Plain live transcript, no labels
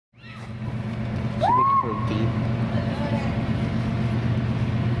for, Dean.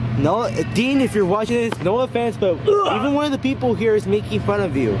 No, Dean, if you're watching this, no offense, but even one of the people here is making fun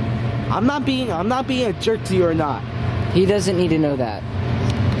of you. I'm not being a jerk to you or not. He doesn't need to know that.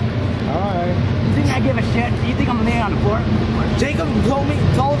 Alright. You think I give a shit? Do you think I'm laying on the floor? Jacob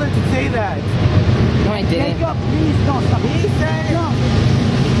told her to say that. No, I didn't. Jacob, please don't stop. He said it. No.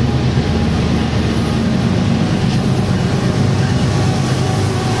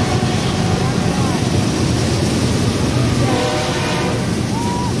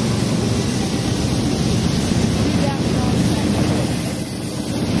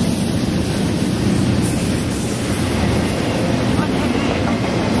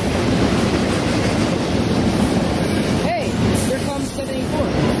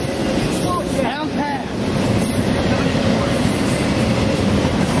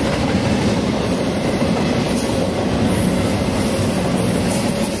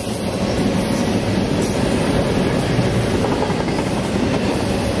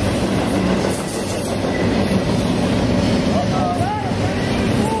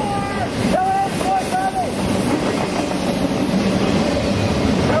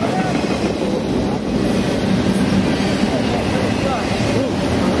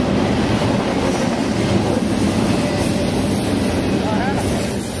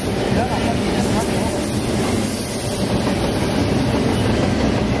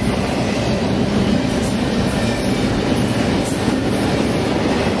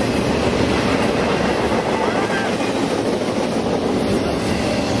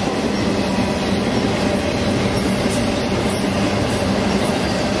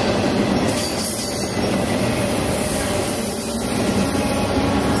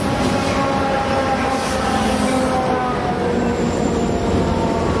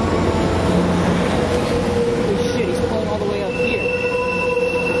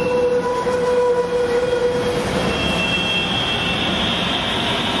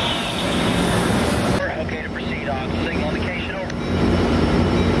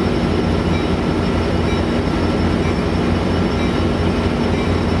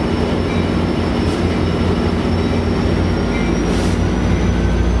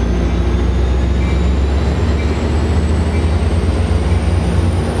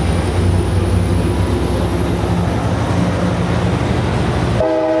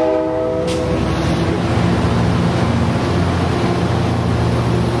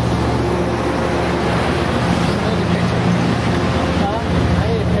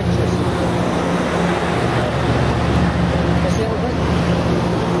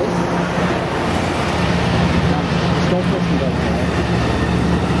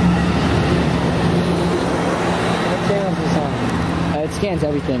 Scans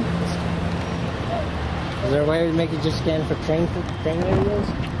everything. Is there a way to make it just scan for train areas?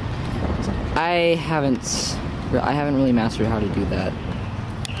 I haven't really mastered how to do that.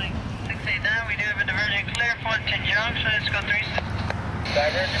 689, we do have a diversion clear, Fullerton Junction, let's go 3.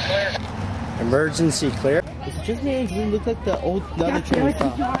 Diversion clear. Emergency clear? It's just me, it look like the other train we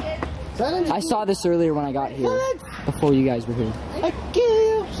saw. I saw this earlier when I got here, before you guys were here. I kill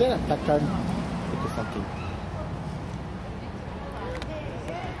you! Shut up, fucktard.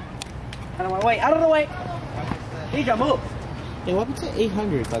 Out of my way, out of the way! Deja, move! Hey, what happened to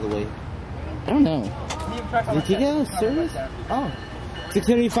 800, by the way? I don't know. Did you get a service? Oh.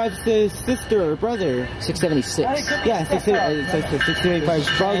 675 is his sister or brother. 676. Yeah,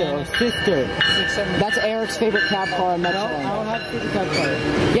 675 brother or sister. That's Eric's favorite cab car in Metro. I don't have a favorite cab car.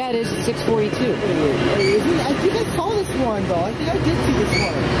 Yeah, it is. It's 642. I think I saw this one, though. I think I did see this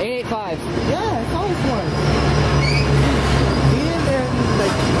one. 885. Yeah, I saw this one.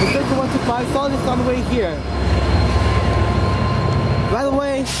 Like, the circle 125, I saw this on the way here. By the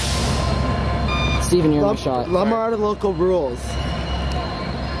way, Steven, you're in the shot. Lamar the local rules.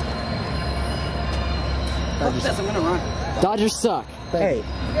 I'm gonna run. Dodgers suck. Hey,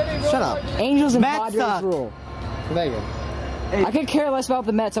 shut up. Angels and Mets Padres suck. rule. Megan. Hey. I could care less about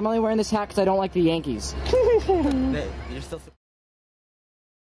the Mets. I'm only wearing this hat because I don't like the Yankees. You're still...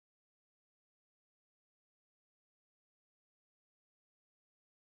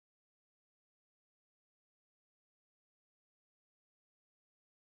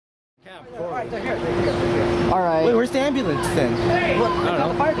 Alright. Wait, where's the ambulance then? Look, I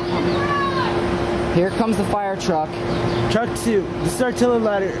don't know. Here comes the fire truck. Truck 2. This is artillery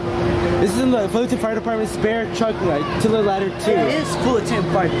ladder. This is in the Fullerton Fire Department spare truck artillery ladder 2. It is Fullerton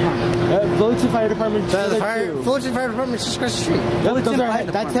Fire Department. Fullerton Fire Department Fullerton Fire Department is just across the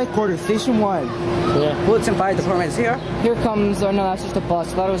street. That's headquarters, Station 1. Yeah. Fullerton Fire Department is here. Here comes, oh no, that's just a bus.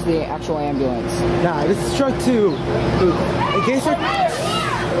 I thought it was the actual ambulance. Nah, this is truck 2. In case you're...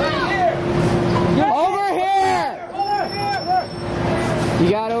 Over!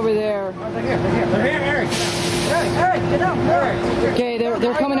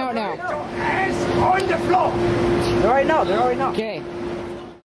 know. They already know. Okay.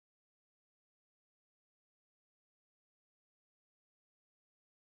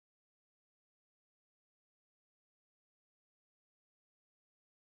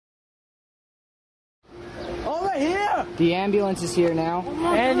 Over here. The ambulance is here now.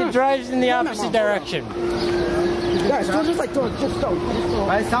 And it drives in the opposite direction. Guys, don't just like don't.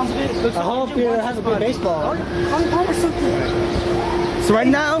 Right, sounds good. I hope you have a good baseball. So right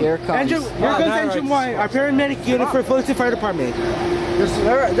now, Here it comes. here comes Engine 1, our paramedic unit for Fullerton Fire Department.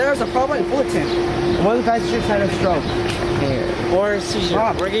 There's a problem in Fullerton. One of the passengers had a stroke. Here. Or a seizure.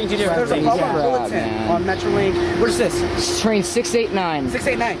 We're getting to different There's a things. problem in Yeah, Fullerton man. on Metrolink. What is this? Train 689.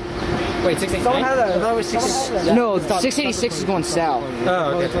 689. Wait, 689? Someone had a. That was 6. No, 686 is going south.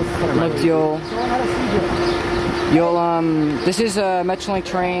 Oh, okay. Look, this is Metrolink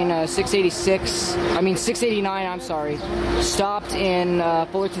train 689, I'm sorry. Stopped in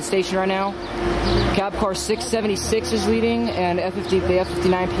Fullerton Station right now. Cab car 676 is leading, and the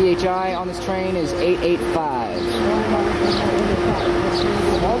F59 PHI on this train is 885.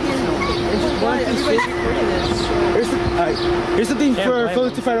 Here's the thing for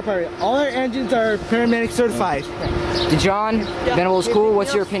Fullerton Fire Department. All our engines are paramedic certified. John, Venable School,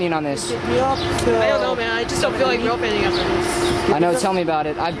 what's your opinion on this? I don't know, man. I just don't feel like railfanning after this. I know, tell me about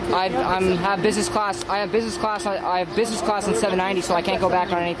it. I have business class. I have business class in 790, so I can't go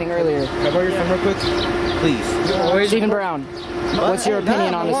back on anything earlier. Can I borrow your phone real quick? Please. Stephen Brown, what's your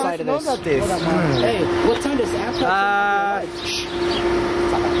opinion on the side of this? Hey, what time does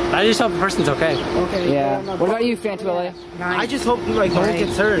I just hope the person's okay. Okay. Yeah. What about you, Phantom LA? I just hope like no one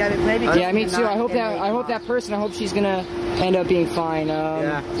gets hurt. Yeah, me too. I hope that person. I hope she's gonna end up being fine.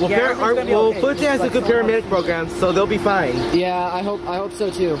 Yeah. Well, Fullerton has a good paramedic program, so they'll be fine. Yeah, I hope so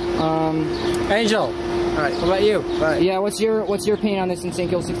too. Angel. Alright, what about you? Yeah, what's your opinion on this in St.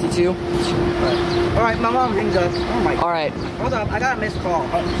 Kill 62? Alright, my mom hangs up. Oh my god. Alright. Hold up, I got a missed call.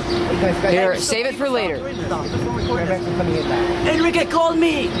 Here, save it for later. Enrique called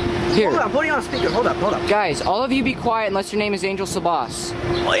me! Here. Hold on, I'm putting on speaker. Hold up. Guys, all of you be quiet unless your name is Angel Sabas.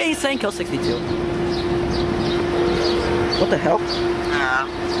 Oh, yeah, he's saying Kill 62. What the hell?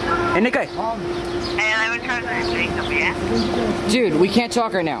 Enrique. Hey, I was trying to say something, yeah? Dude, we can't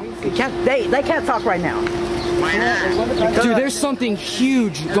talk right now. They can't talk right now. Why not? Dude, there's something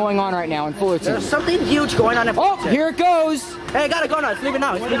huge going on right now in Fullerton. There's something huge going on in Oh, Fullerton. here it goes. Hey, I gotta go now. It's leaving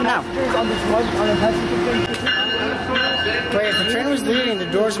now. Wait, if the train was leaving, the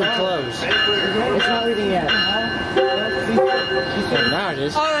doors would close. It's not leaving yet. Now it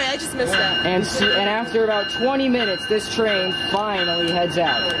is. Alright, I just missed that. And after about 20 minutes, this train finally heads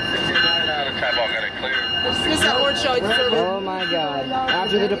out. Just missed that orange show. Oh my god.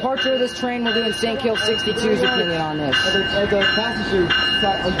 After the departure of this train, we're doing St. Kill 62's opinion on this. At the passenger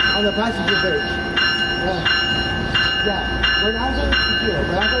on the passenger bridge. Yeah. We're not going to here.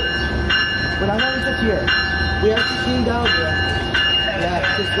 We're not going to here. We have to clean down there.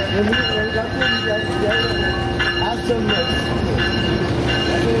 Yeah, just when we got to have some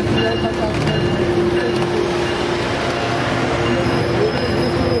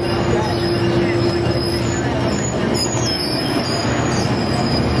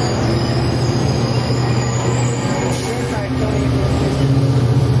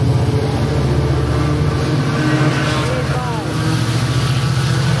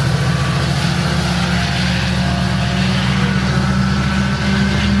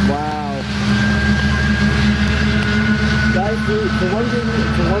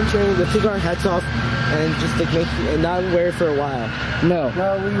for one train, we'll take our hats off and just like and not wear it for a while. No.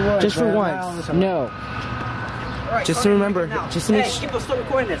 No, we would. Just for once. No. Right, just to remember, just to make sure. Hey, stop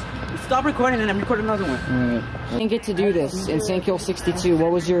recording this. Stop recording and then record another one. Alright. I didn't get to do this in St. Kill 62.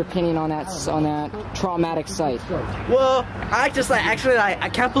 What was your opinion on that traumatic site? Well, I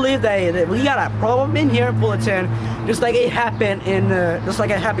can't believe that we got a problem in here in Fullerton, just like it happened in here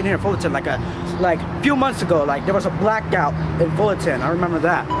in Fullerton, like a few months ago. Like there was a blackout in Fullerton. I remember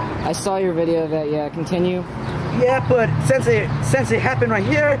that. I saw your video of that. Yeah, continue. Yeah, but since it happened right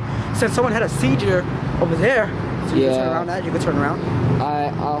here, since someone had a seizure over there, so you can turn around that, you can turn around.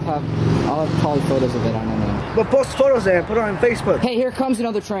 I'll have probably photos of it. I don't know. But post photos there and put it on Facebook. Hey, here comes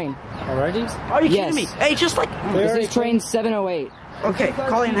another train. Already? Are you Yes. kidding me? Hey, just like This is train 708. okay,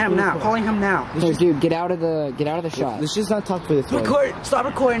 calling him now. Hey, dude, get out of the shot. Let's just not talk for this one. Stop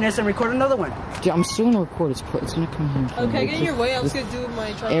recording this and record another one. Dude, I'm still gonna record. It's gonna come here. Okay, get in your way. I was gonna do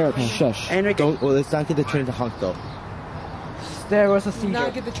my try. Eric, shush. Enrique, Don't. Well, let's not get the train to honk though. there was a seizure.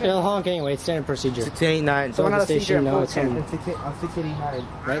 Not get the train. It'll honk anyway. It's standard procedure. 689. Someone had a seizure in no, it's Fullerton. 689,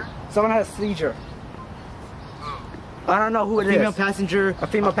 right? Someone had a seizure. I don't know who it is. Female passenger. A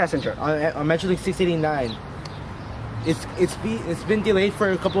female passenger. On Metrolink 689. it's been delayed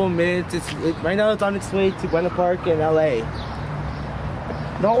for a couple of minutes. Right now it's on its way to Buena Park in LA.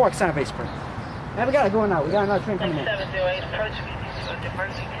 Don't work, Santa Fe Spring. And we gotta go now. We got another train coming in. 708 approach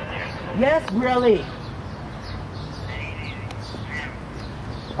diverting clear. Yes, really.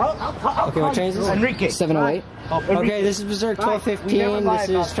 Okay, what train is this? Enrique. 708. Okay, this is Berserk 1215. This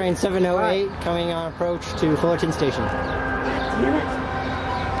is train 708 coming on approach to Fullerton Station. Damn it.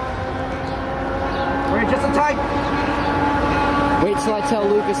 We're just in time. Wait till I tell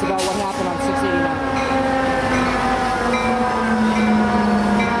Lucas about what happened on 689.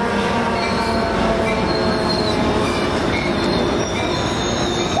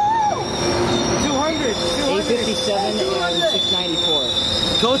 and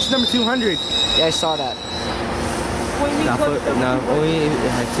 694. Coach number 200. Yeah, I saw that. No, only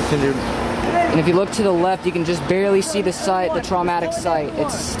 600. And if you look to the left, you can just barely see the site, the traumatic site.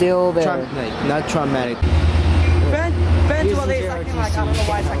 It's still there. Not traumatic. Ben to a late second, like, I don't know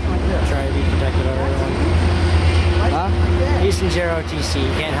why it's like Try to be protective of everyone. Huh? Houston 0 TC.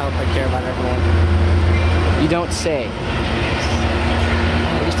 You can't help but care about everyone. You don't say. It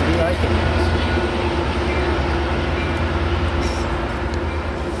used to be like it.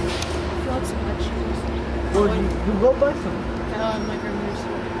 Well, you go buy some. My grandmother's.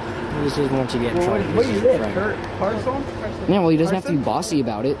 This is once you get in trouble. Where you live? Carson? Yeah, well, he doesn't have to be bossy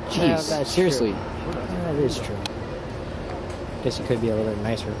about it. Jeez, Yeah, that's seriously. That is true. Guess it could be a little bit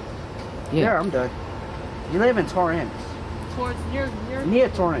nicer. Yeah, I'm done. You live in Torrance. Towards near. Near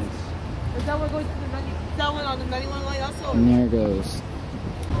Torrance. Is that one going to the 90? Is that one on the 91 line also? And there it goes.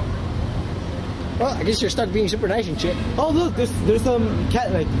 Well, I guess you're stuck being super nice and shit. Oh look, there's some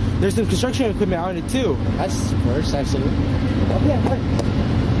there's some construction equipment on it too. That's worse, I've seen.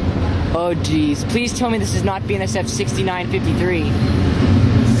 Oh, geez. Please tell me this is not BNSF 6953.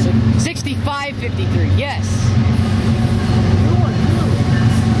 6553, yes.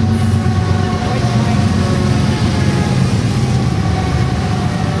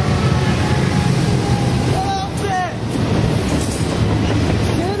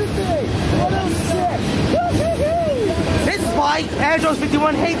 Andros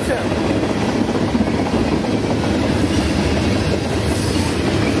 51 hates him.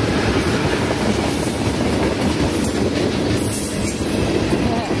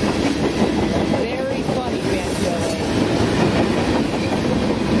 Very funny,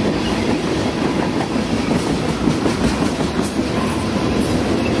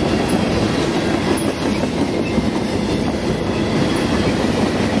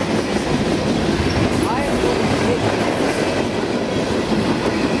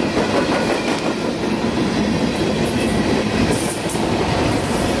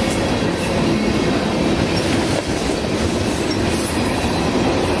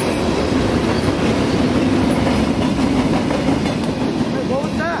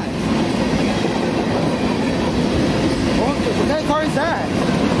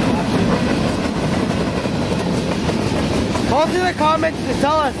 Post in the comments to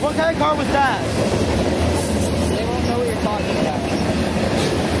tell us what kind of car was that. They won't know what you're talking about.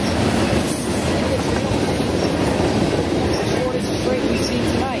 That's what it's straight we see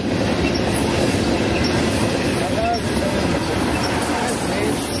tonight.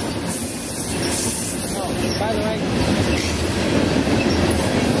 Oh, by the way.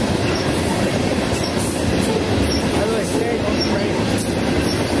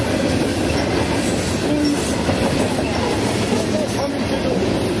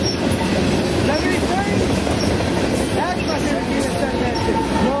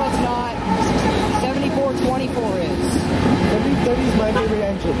 No, it's not. 7424 is. 7030 is my favorite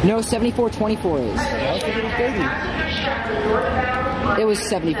engine. No, 7424 is. It was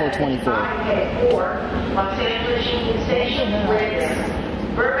 7424.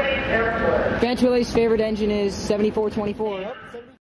 Fantuele's favorite engine is 7424.